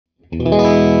Hey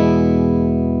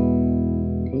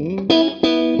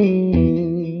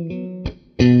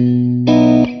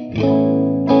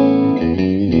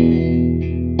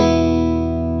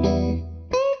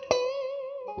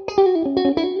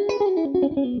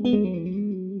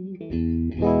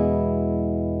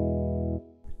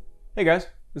guys,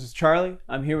 this is Charlie.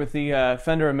 I'm here with the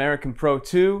Fender American Pro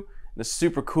II. The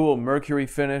super cool Mercury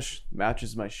finish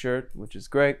matches my shirt, which is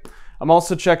great. I'm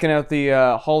also checking out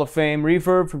the Hall of Fame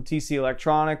reverb from TC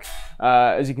Electronic.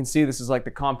 As you can see, this is like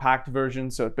the compact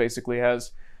version, so it basically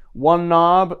has one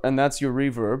knob, and that's your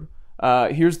reverb.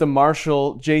 Here's the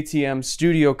Marshall JTM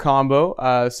Studio combo.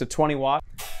 It's a 20 watt.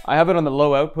 I have it on the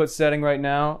low output setting right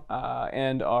now,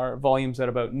 and our volume's at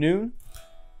about noon,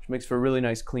 which makes for a really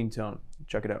nice clean tone.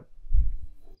 Check it out.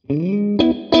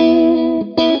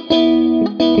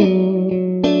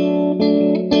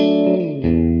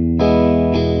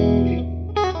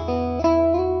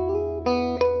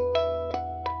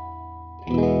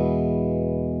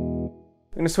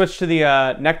 I'm going to switch to the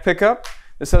neck pickup.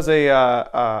 This has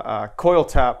a coil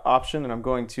tap option, and I'm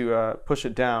going to push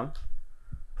it down.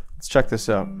 Let's check this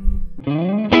out.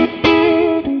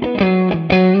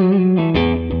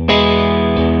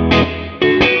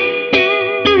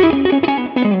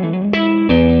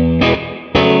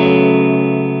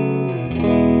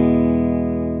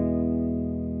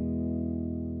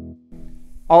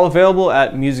 All available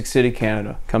at Music City,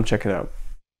 Canada. Come check it out.